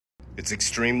It's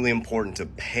extremely important to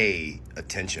pay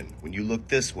attention. When you look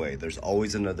this way, there's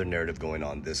always another narrative going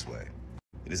on this way.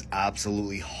 It is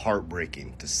absolutely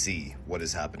heartbreaking to see what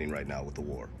is happening right now with the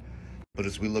war. But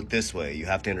as we look this way, you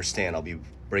have to understand, I'll be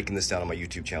breaking this down on my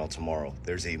YouTube channel tomorrow.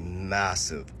 There's a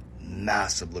massive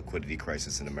liquidity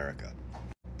crisis in America.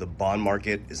 The bond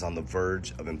market is on the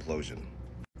verge of implosion.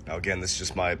 Now again, this is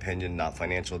just my opinion, not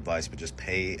financial advice, but just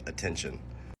pay attention.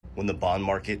 When the bond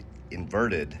market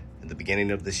inverted at the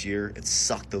beginning of this year, it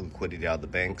sucked the liquidity out of the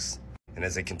banks. And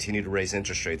as they continue to raise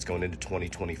interest rates going into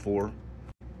 2024,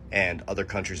 and other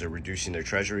countries are reducing their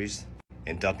treasuries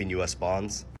and dumping US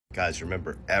bonds, guys,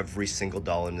 remember, every single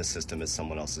dollar in the system is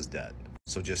someone else's debt.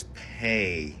 So just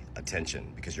pay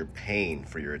attention, because you're paying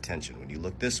for your attention. When you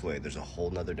look this way, there's a whole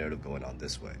nother narrative going on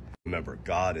this way. Remember,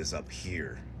 God is up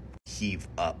here. Heave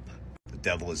up. The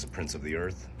devil is the prince of the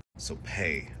earth. So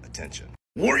pay attention.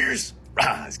 Warriors,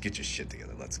 let's get your shit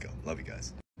together. Let's go. Love you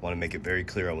guys. I want to make it very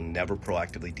clear, I will never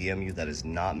proactively DM you. That is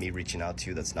not me reaching out to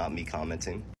you. That's not me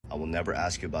commenting. I will never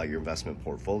ask you about your investment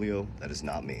portfolio. That is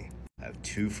not me. I have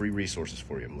 2 free resources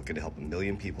for you. I'm looking to help 1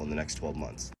 million people in the next 12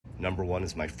 months. Number 1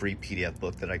 is my free PDF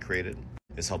book that I created.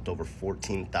 It's helped over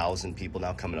 14,000 people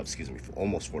now,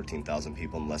 almost 14,000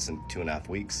 people in less than 2.5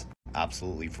 weeks.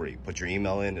 Absolutely free. Put your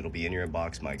email in, it'll be in your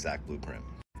inbox, my exact blueprint.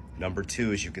 Number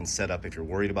 2 is you can set up, if you're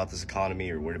worried about this economy,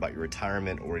 or worried about your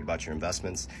retirement, or worried about your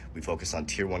investments, we focus on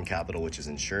Tier 1 capital, which is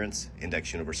insurance,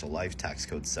 Index Universal Life, tax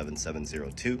code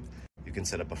 7702. You can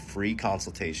set up a free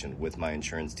consultation with my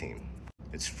insurance team.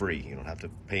 It's free. You don't have to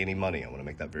pay any money. I want to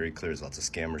make that very clear. There's lots of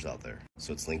scammers out there.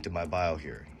 So it's linked in my bio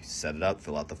here. You set it up,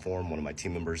 fill out the form. One of my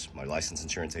team members, my licensed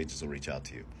insurance agents, will reach out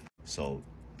to you. So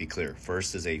be clear.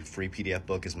 First is a free PDF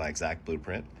book is my exact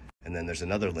blueprint. And then there's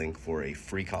another link for a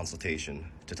free consultation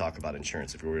to talk about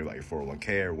insurance. If you're worried about your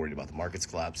 401k or worried about the markets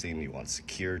collapsing, you want to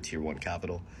secure Tier 1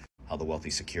 capital, how the wealthy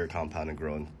secure, compound, and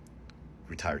grow and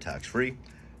retire tax-free,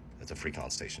 that's a free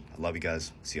consultation. I love you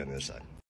guys. See you on the other side.